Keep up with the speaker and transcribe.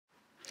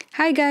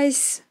Hi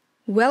guys,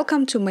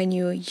 welcome to my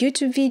new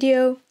YouTube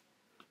video.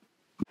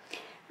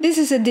 This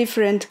is a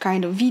different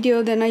kind of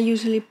video than I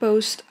usually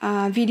post,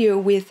 a video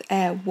with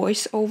a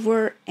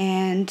voiceover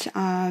and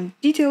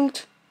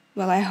detailed,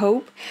 well I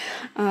hope,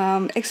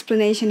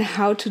 explanation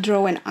how to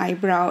draw an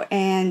eyebrow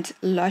and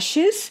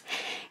lashes.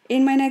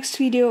 In my next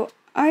video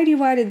I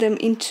divided them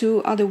in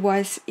two,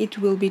 otherwise it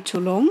will be too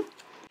long.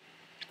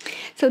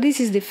 So this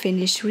is the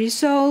finished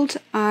result.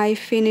 I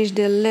finished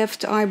the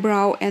left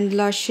eyebrow and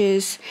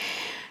lashes.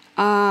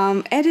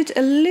 Added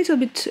a little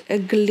bit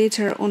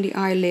glitter on the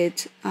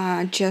eyelid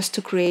just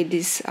to create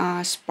this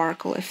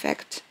sparkle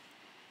effect.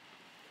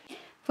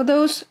 For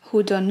those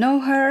who don't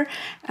know her,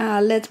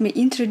 let me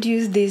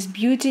introduce this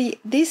beauty.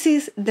 This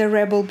is the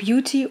Rebel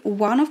Beauty,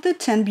 one of the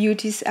 10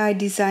 beauties I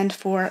designed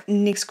for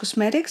NYX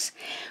Cosmetics,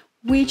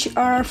 which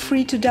are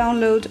free to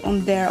download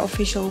on their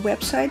official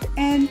website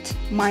and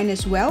mine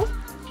as well.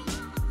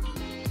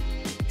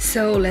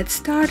 So let's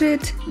start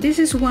it. This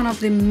is one of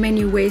the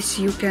many ways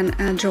you can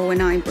draw an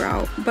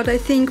eyebrow, but I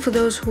think for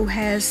those who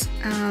has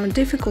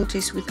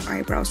difficulties with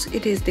eyebrows,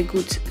 it is the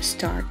good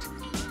start.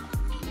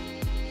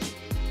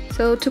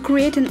 So to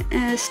create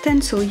a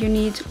stencil you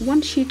need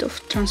one sheet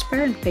of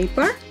transparent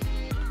paper,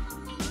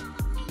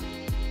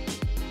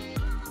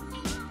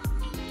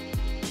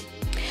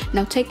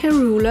 now take a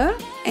ruler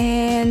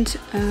and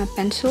a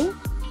pencil.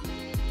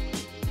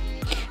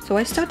 So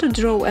I start to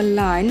draw a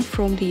line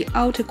from the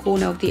outer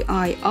corner of the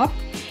eye up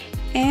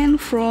and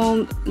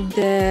from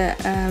the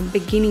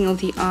beginning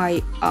of the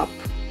eye up.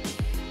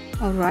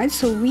 Alright,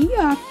 so we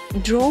are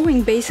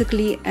drawing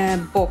basically a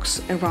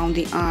box around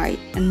the eye,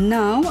 and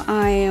now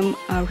I am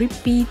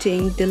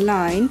repeating the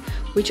line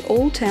which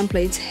all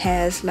templates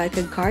has like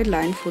a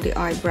guideline for the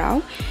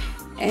eyebrow,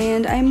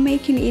 and I'm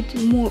making it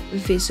more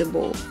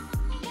visible.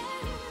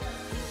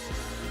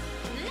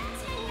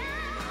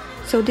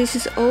 So this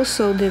is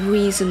also the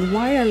reason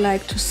why I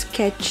like to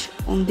sketch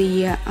on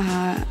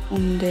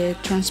the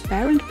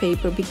transparent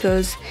paper,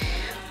 because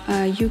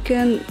you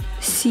can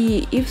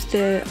see if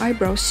the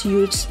eyebrow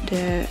suits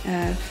the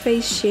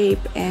face shape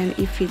and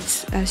if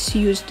it's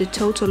suits the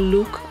total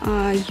look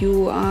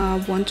you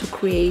want to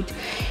create,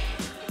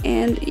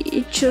 and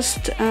it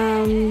just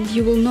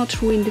you will not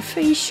ruin the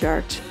face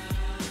chart.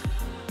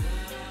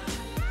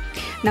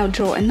 Now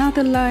draw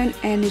another line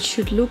and it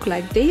should look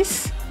like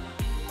this.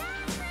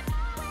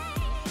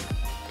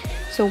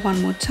 So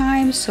one more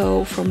time,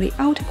 so from the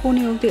outer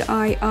corner of the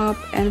eye up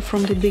and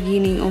from the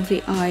beginning of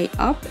the eye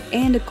up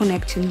and a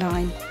connecting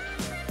line.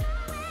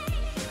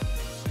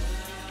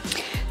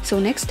 So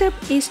next step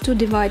is to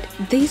divide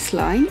this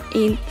line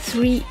in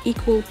 3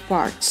 equal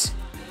parts.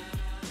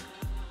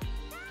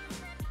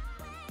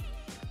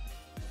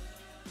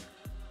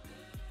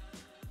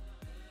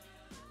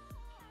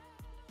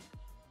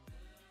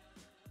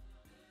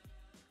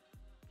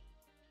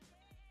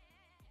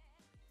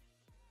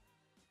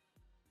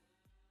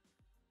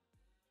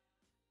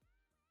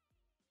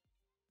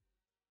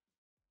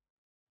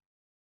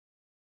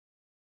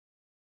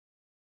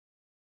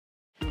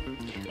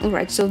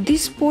 Alright, so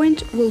this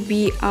point will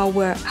be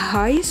our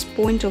highest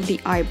point of the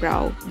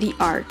eyebrow, the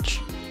arch.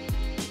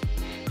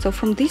 So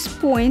from this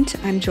point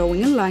I'm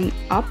drawing a line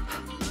up.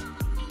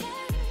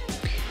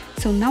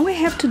 So now I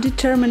have to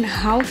determine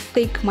how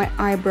thick my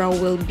eyebrow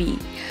will be.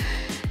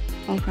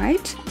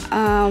 Alright,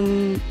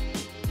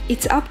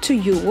 it's up to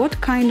you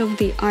what kind of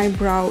the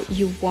eyebrow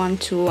you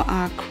want to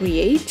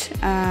create,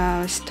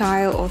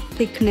 style or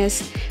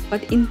thickness,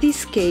 but in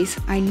this case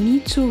I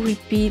need to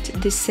repeat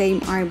the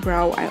same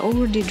eyebrow I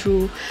already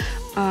drew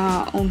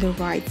on the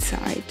right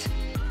side.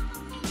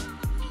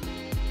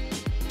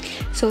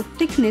 So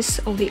thickness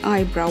of the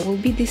eyebrow will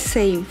be the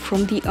same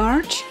from the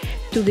arch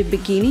to the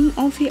beginning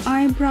of the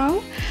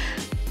eyebrow,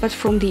 but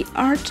from the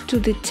arch to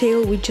the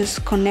tail we're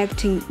just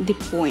connecting the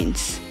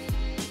points.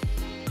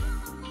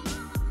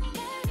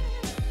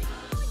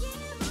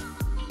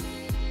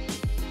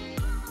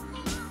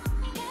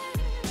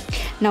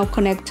 Now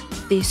connect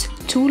these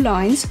two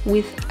lines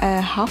with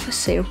a half a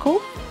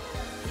circle,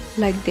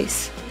 like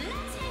this.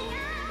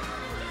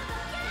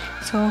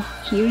 So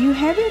here you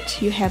have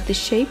it, you have the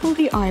shape of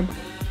the eyebrow.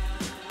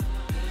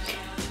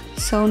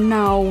 So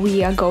now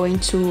we are going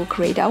to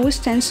create our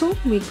stencil.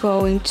 We're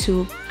going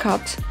to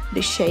cut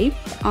the shape.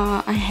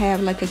 I have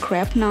like a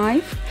craft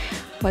knife,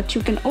 but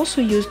you can also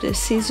use the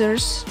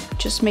scissors.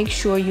 Just make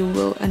sure you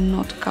will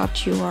not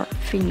cut your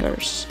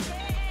fingers.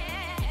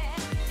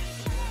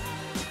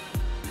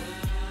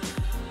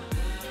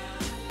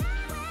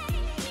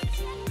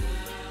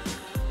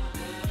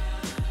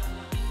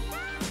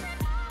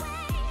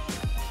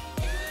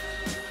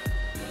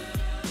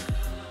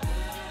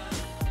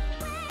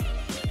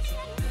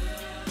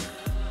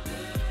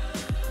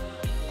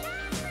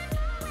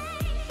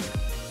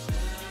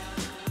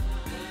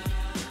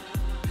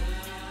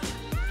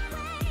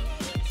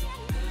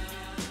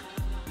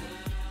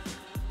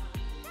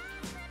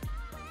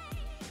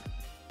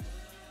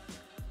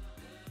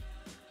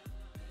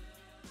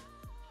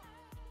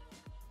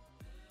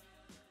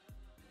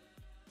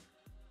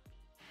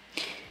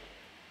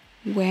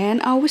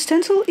 When our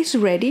stencil is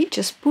ready,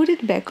 just put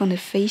it back on the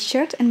face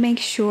chart and make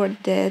sure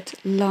that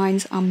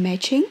lines are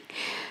matching.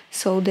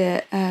 So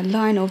the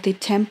line of the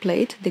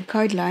template, the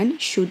guideline,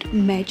 should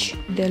match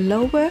the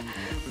lower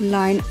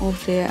line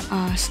of the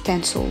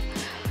stencil.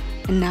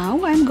 And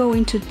now I'm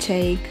going to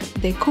take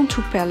the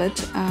contour palette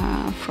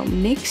from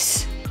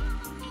NYX.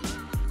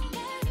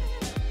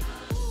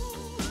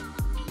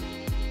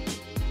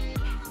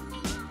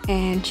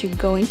 And you're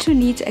going to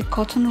need a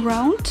cotton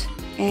round,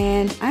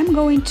 and I'm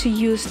going to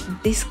use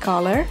this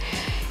color.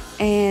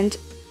 And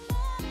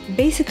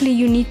basically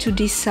you need to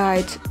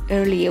decide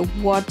earlier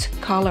what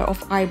color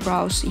of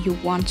eyebrows you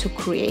want to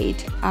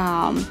create,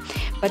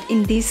 but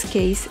in this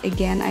case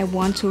again I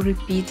want to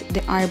repeat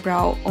the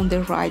eyebrow on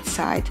the right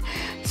side,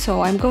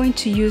 so I'm going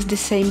to use the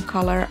same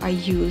color I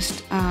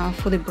used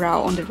for the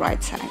brow on the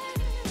right side.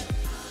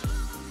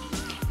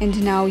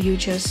 And now you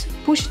just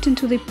push it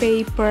into the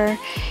paper,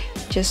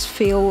 just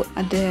fill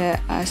the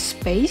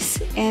space,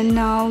 and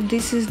now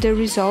this is the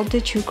result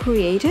that you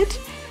created.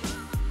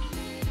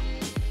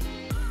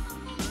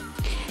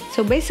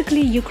 So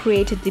basically you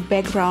created the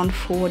background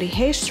for the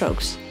hair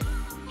strokes.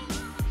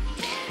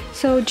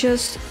 So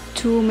just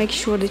to make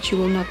sure that you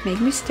will not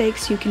make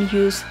mistakes, you can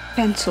use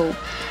pencil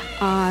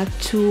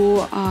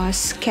to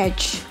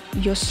sketch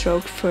your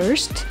stroke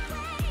first.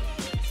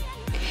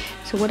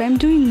 So what I'm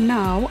doing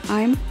now,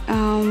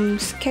 I'm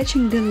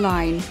sketching the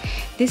line.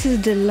 This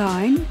is the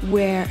line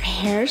where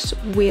hairs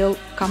will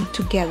come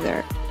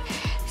together.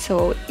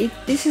 So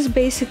this is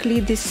basically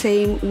the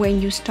same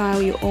when you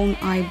style your own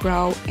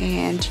eyebrow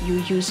and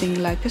you're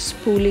using like a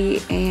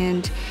spoolie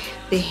and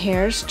the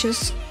hairs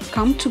just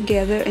come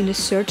together in a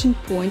certain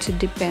point. It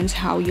depends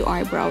how your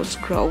eyebrows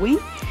growing.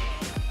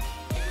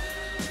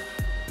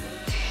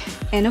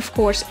 And of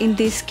course in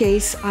this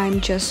case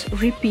I'm just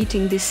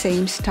repeating the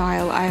same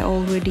style I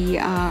already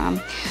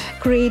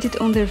created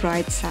on the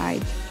right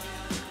side.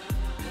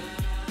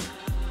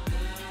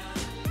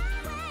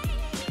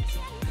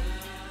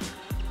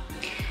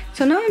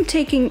 So now I'm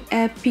taking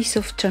a piece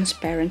of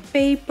transparent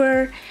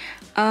paper.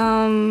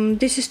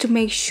 This is to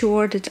make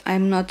sure that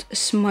I'm not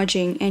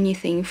smudging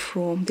anything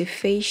from the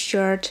face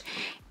chart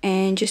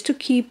and just to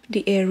keep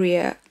the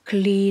area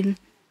clean.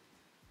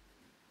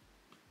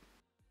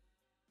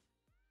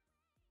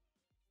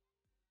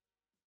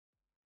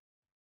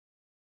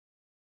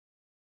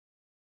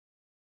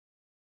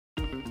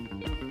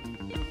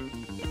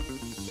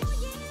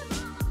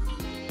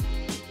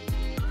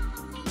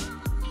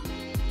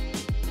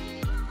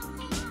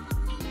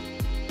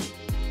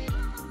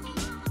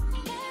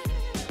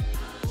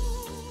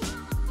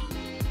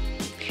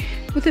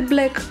 With a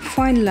black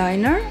fine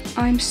liner,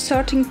 I'm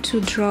starting to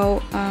draw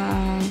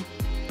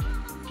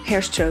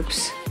hair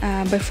strokes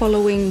by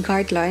following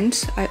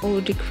guidelines I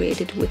already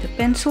created with a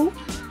pencil.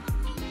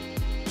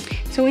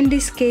 So in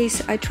this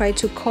case, I try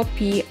to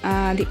copy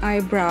the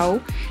eyebrow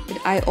that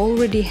I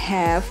already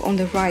have on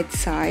the right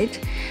side,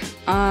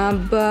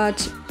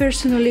 but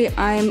personally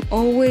I'm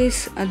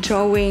always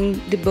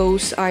drawing the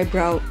both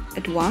eyebrow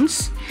at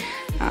once.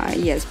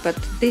 Yes, but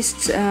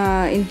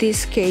in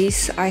this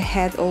case I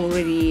had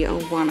already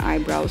one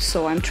eyebrow,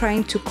 so I'm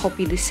trying to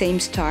copy the same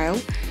style.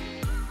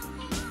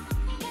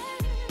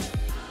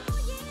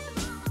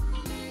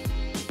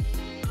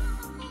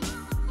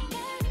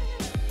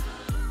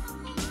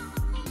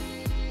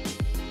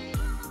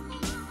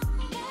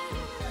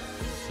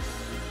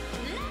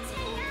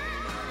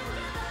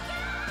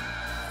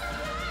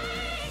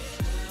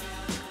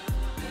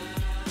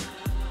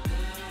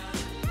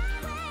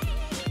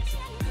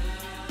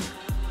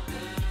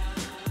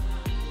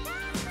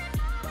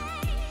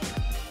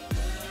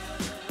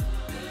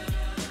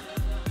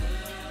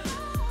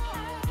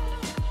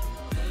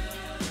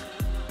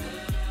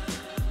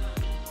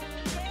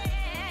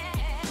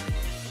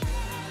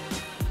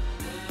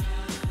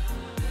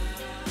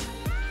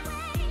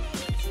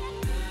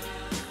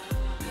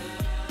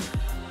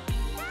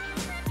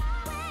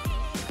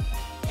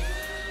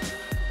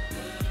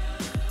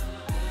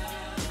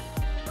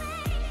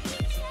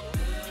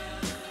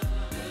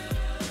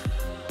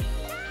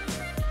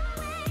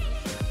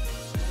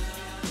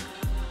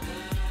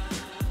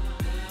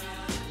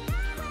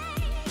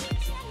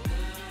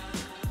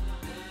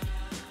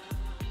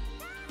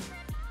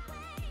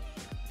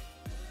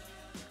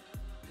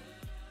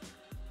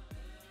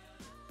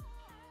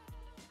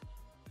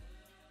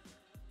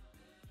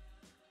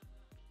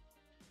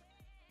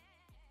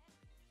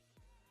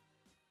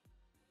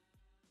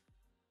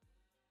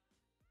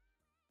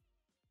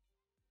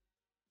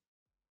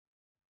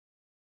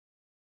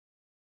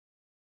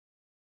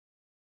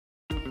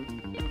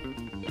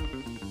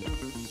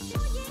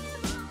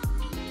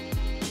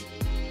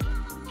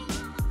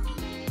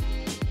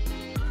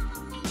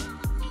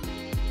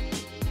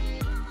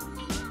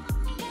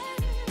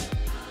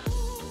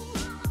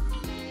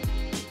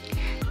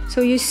 So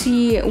you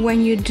see,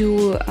 when you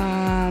do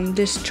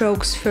the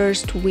strokes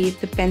first with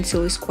the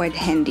pencil is quite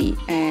handy,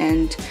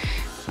 and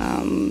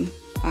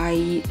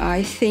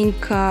I think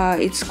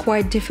it's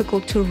quite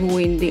difficult to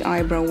ruin the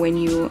eyebrow when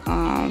you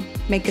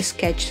make a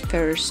sketch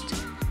first.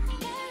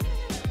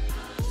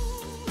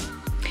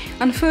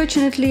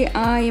 Unfortunately,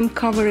 I am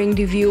covering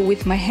the view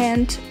with my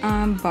hand,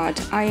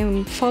 but I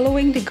am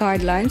following the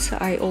guidelines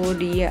I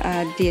already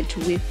did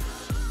with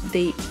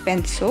the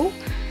pencil.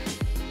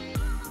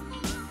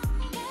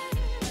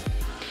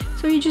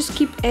 So you just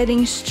keep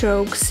adding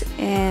strokes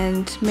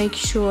and make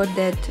sure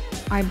that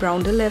eyebrow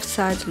on the left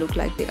side look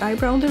like the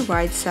eyebrow on the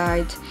right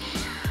side.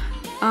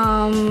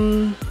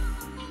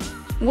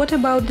 What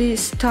about the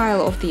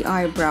style of the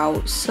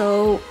eyebrow?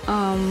 So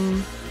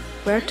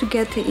where to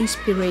get the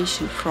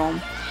inspiration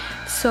from?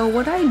 So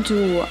what I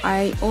do,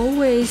 I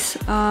always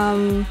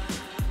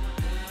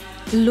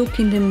look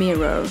in the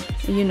mirror.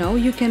 You know,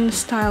 you can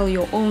style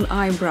your own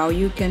eyebrow.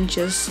 You can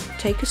just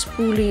take a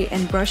spoolie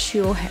and brush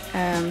your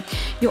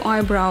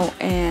eyebrow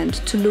and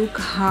to look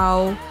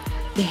how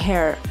the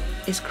hair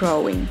is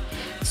growing.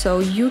 So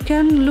you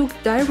can look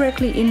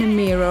directly in the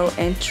mirror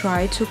and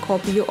try to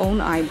copy your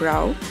own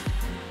eyebrow.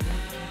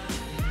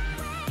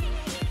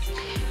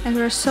 And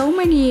there are so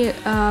many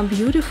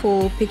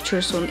beautiful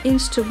pictures on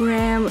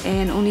Instagram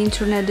and on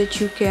internet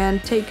that you can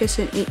take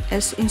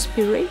as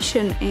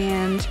inspiration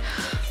and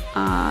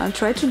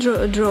try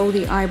to draw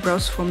the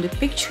eyebrows from the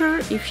picture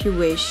if you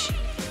wish.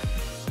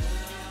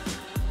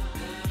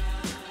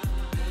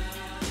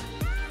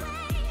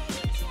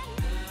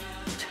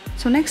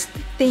 So next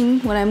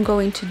thing what I'm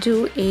going to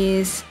do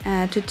is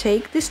to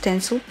take the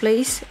stencil,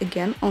 place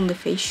again on the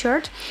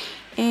Facechart,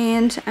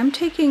 and I'm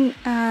taking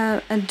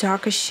a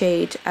darker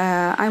shade.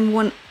 I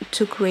want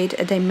to create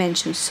a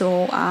dimension,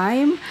 so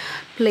I'm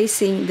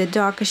placing the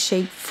darker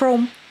shade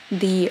from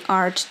the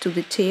arch to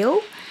the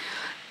tail,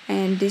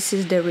 and this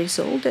is the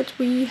result that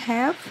we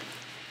have.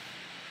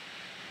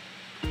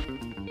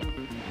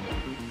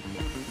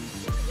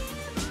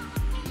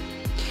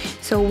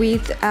 So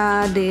with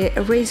the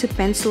eraser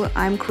pencil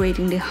I'm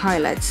creating the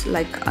highlights,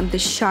 like the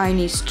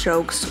shiny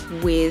strokes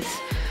with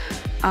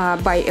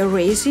by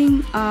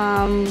erasing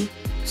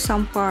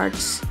some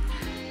parts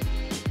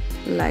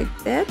like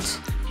that.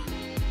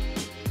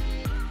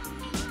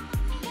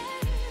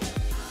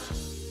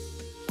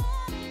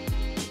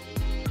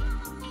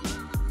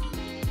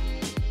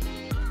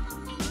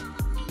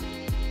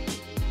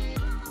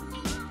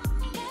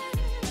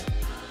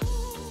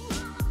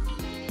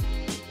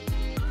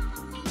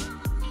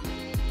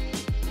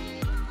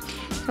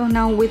 So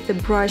now with the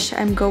brush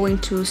I'm going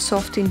to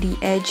soften the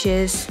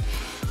edges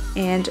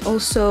and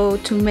also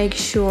to make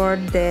sure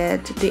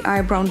that the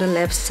eyebrow on the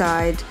left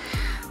side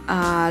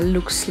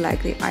looks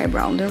like the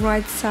eyebrow on the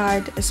right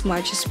side as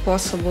much as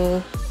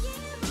possible.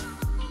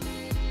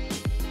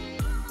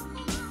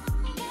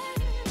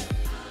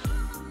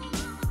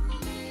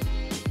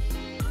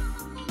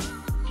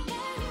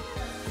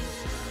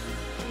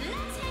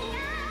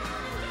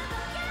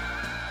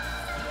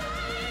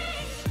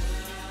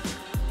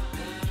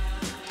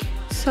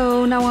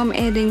 So now I'm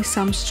adding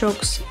some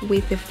strokes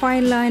with the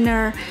fine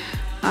liner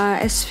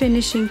as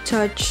finishing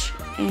touch,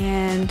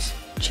 and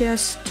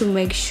just to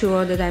make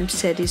sure that I'm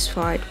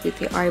satisfied with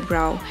the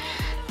eyebrow.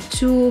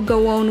 To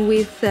go on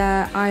with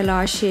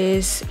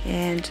eyelashes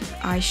and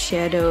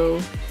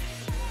eyeshadow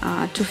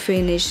to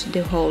finish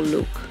the whole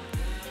look.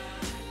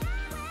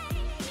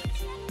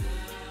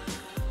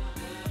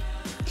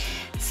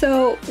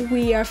 So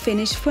we are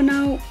finished for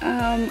now.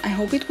 I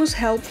hope it was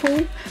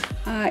helpful.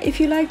 If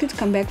you liked it,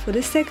 come back for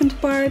the second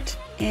part,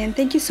 and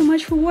thank you so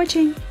much for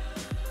watching.